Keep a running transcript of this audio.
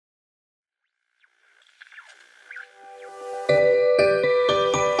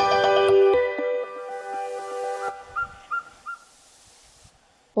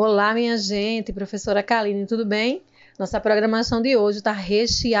Olá, minha gente, professora Kaline, tudo bem? Nossa programação de hoje está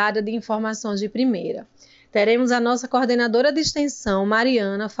recheada de informações de primeira. Teremos a nossa coordenadora de extensão,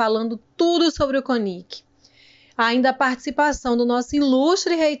 Mariana, falando tudo sobre o CONIC. Ainda a participação do nosso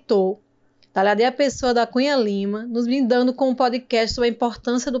ilustre reitor, Daladier Pessoa Cunha Lima, nos brindando com um podcast sobre a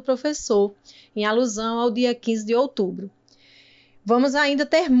importância do professor, em alusão ao dia 15 de outubro. Vamos ainda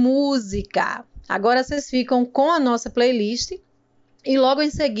ter música. Agora vocês ficam com a nossa playlist e logo em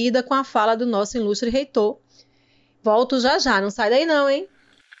seguida com a fala do nosso ilustre reitor. Volto já já, não sai daí não, hein?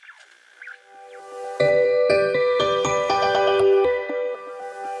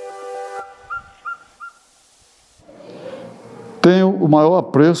 Tenho o maior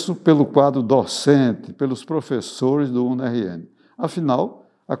apreço pelo quadro docente, pelos professores do UNIRN. Afinal,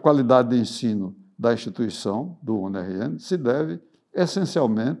 a qualidade de ensino da instituição, do UNIRN, se deve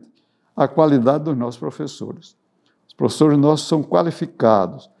essencialmente à qualidade dos nossos professores. Os professores nossos são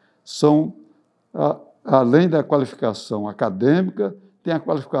qualificados, além da qualificação acadêmica, tem a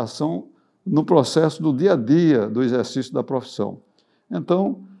qualificação no processo do dia a dia do exercício da profissão.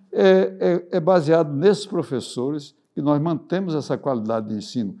 Então, é baseado nesses professores que nós mantemos essa qualidade de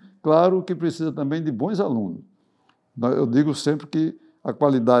ensino. Claro que precisa também de bons alunos. Eu digo sempre que a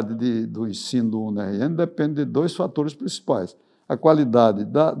qualidade do ensino do UNIRN depende de dois fatores principais: a qualidade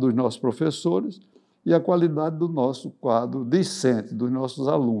dos nossos professores e a qualidade do nosso quadro discente, dos nossos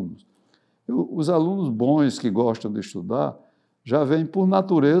alunos. Os alunos bons que gostam de estudar já vêm por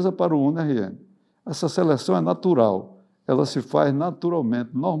natureza para o UNIRN. Essa seleção é natural, ela se faz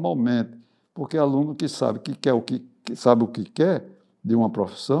naturalmente, normalmente, porque aluno que sabe o que quer de uma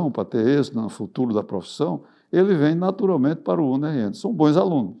profissão, para ter êxito no futuro da profissão, ele vem naturalmente para o UNIRN. São bons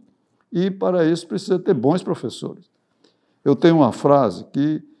alunos. E, para isso, precisa ter bons professores. Eu tenho uma frase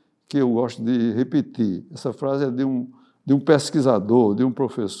que eu gosto de repetir. Essa frase é de um pesquisador, de um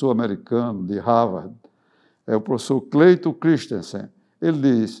professor americano de Harvard, é o professor Clayton Christensen. Ele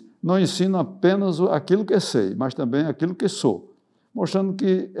diz: não ensino apenas aquilo que sei, mas também aquilo que sou, mostrando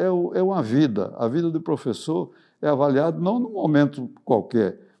que é uma vida. A vida do professor é avaliada não num momento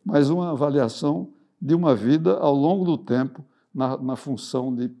qualquer, mas uma avaliação de uma vida ao longo do tempo, na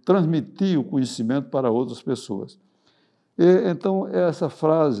função de transmitir o conhecimento para outras pessoas. Então, essa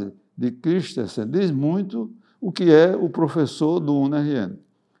frase de Christensen diz muito o que é o professor do UNIRN.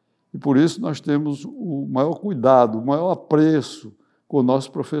 E, por isso, nós temos o maior cuidado, o maior apreço com nossos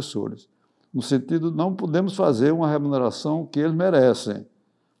professores. No sentido, não podemos fazer uma remuneração que eles merecem,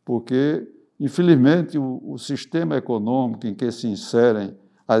 porque, infelizmente, o sistema econômico em que se inserem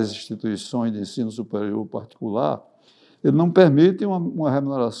as instituições de ensino superior particular, ele não permite uma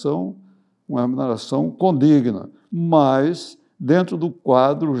remuneração condigna, mas, dentro do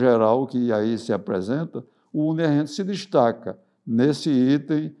quadro geral que aí se apresenta, o UNIRN se destaca nesse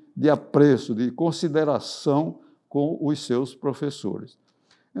item de apreço, de consideração com os seus professores.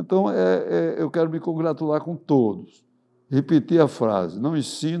 Então, eu quero me congratular com todos. Repetir a frase: não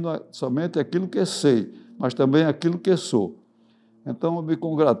ensino somente aquilo que sei, mas também aquilo que sou. Então, eu me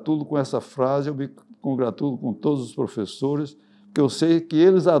congratulo com essa frase, eu me congratulo com todos os professores, porque eu sei que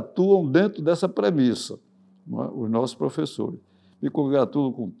eles atuam dentro dessa premissa, os nossos professores. Me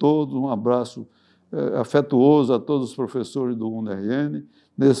congratulo com todos, um abraço afetuoso a todos os professores do UNIRN,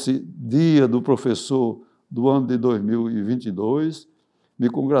 nesse dia do professor do ano de 2022. Me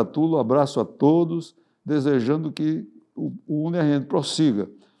congratulo, abraço a todos, desejando que o UNIRN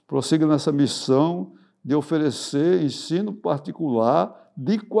prossiga nessa missão de oferecer ensino particular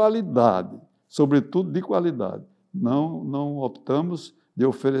de qualidade, sobretudo de qualidade. Não optamos de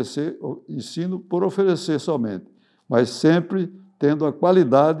oferecer ensino por oferecer somente, mas sempre tendo a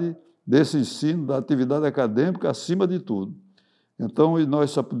qualidade desse ensino, da atividade acadêmica, acima de tudo. Então, nós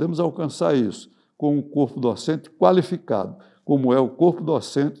só podemos alcançar isso com um corpo docente qualificado, como é o corpo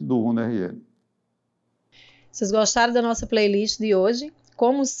docente do UNIRN. Vocês gostaram da nossa playlist de hoje?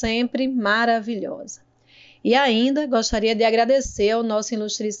 Como sempre, maravilhosa. E ainda gostaria de agradecer ao nosso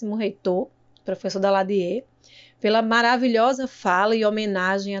ilustríssimo reitor, professor Daladier, pela maravilhosa fala e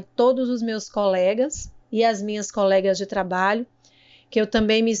homenagem a todos os meus colegas e as minhas colegas de trabalho, que eu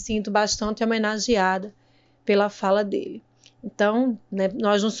também me sinto bastante homenageada pela fala dele. Então,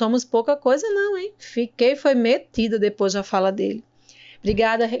 nós não somos pouca coisa não, hein? Foi metida depois da fala dele.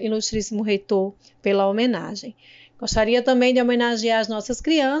 Obrigada, ilustríssimo reitor, pela homenagem. Gostaria também de homenagear as nossas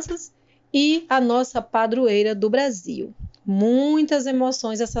crianças e a nossa padroeira do Brasil. Muitas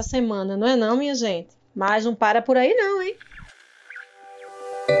emoções essa semana, não é não, minha gente? Mas não para por aí não, hein?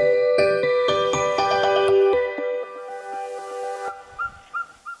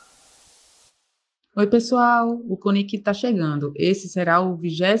 Oi, pessoal! O CONIC está chegando. Esse será o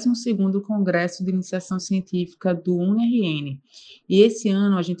 22º Congresso de Iniciação Científica do UNIRN. E esse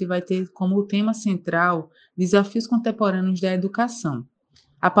ano a gente vai ter como tema central Desafios Contemporâneos da Educação.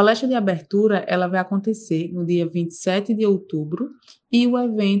 A palestra de abertura ela vai acontecer no dia 27 de outubro e o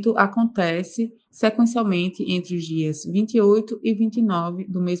evento acontece sequencialmente entre os dias 28 e 29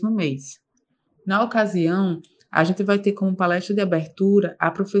 do mesmo mês. Na ocasião, a gente vai ter como palestra de abertura a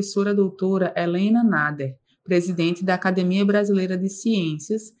professora doutora Helena Nader, presidente da Academia Brasileira de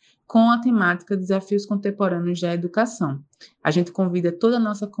Ciências, com a temática Desafios Contemporâneos da Educação. A gente convida toda a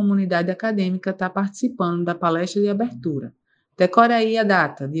nossa comunidade acadêmica a estar participando da palestra de abertura. Decore aí a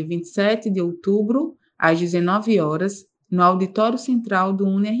data, dia 27 de outubro, às 19 horas, no Auditório Central do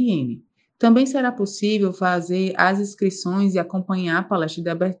UNIRN. Também será possível fazer as inscrições e acompanhar a palestra de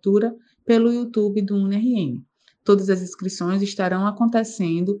abertura pelo YouTube do UNIRN. Todas as inscrições estarão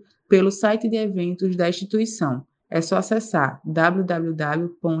acontecendo pelo site de eventos da instituição. É só acessar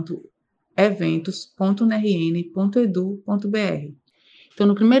www.eventos.unirn.edu.br. Então,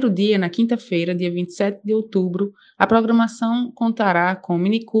 no primeiro dia, na quinta-feira, dia 27 de outubro, a programação contará com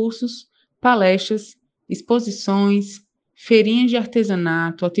minicursos, palestras, exposições, feirinhas de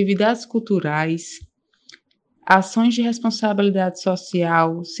artesanato, atividades culturais, ações de responsabilidade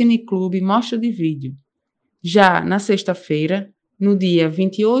social, cineclube, mostra de vídeo. Já na sexta-feira, no dia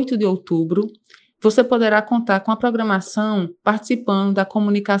 28 de outubro, você poderá contar com a programação participando da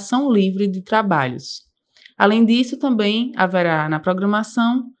comunicação livre de trabalhos. Além disso, também haverá na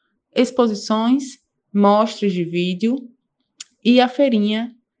programação exposições, mostras de vídeo e a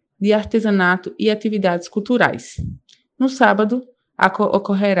feirinha de artesanato e atividades culturais. No sábado,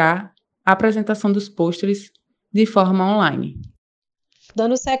 ocorrerá a apresentação dos pôsteres de forma online.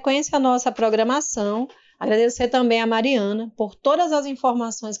 Dando sequência à nossa programação, agradecer também a Mariana por todas as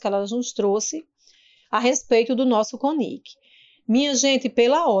informações que ela nos trouxe a respeito do nosso CONIC. Minha gente,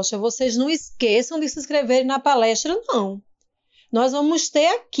 pela hóstia, vocês não esqueçam de se inscreverem na palestra, não. Nós vamos ter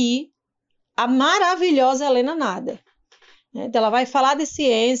aqui a maravilhosa Helena Nader. Ela vai falar de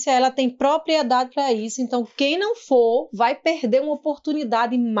ciência, ela tem propriedade para isso, então quem não for vai perder uma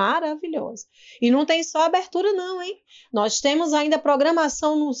oportunidade maravilhosa. E não tem só abertura não, hein? Nós temos ainda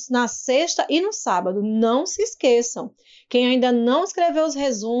programação na sexta e no sábado, não se esqueçam. Quem ainda não escreveu os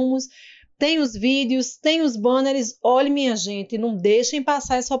resumos, tem os vídeos, tem os banners, olhe minha gente, não deixem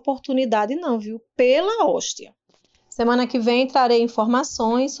passar essa oportunidade não, viu? Pela hóstia. Semana que vem trarei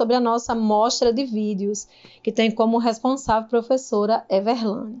informações sobre a nossa mostra de vídeos, que tem como responsável a professora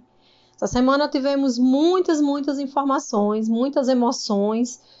Everlane. Essa semana tivemos muitas informações, muitas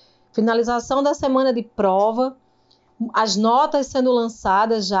emoções, finalização da semana de prova, as notas sendo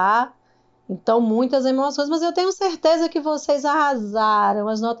lançadas já, então muitas emoções, mas eu tenho certeza que vocês arrasaram,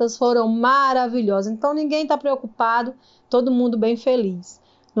 as notas foram maravilhosas, então ninguém está preocupado, todo mundo bem feliz.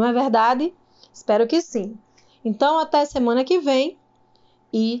 Não é verdade? Espero que sim. Então, até semana que vem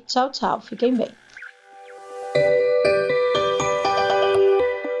e tchau, tchau. Fiquem bem.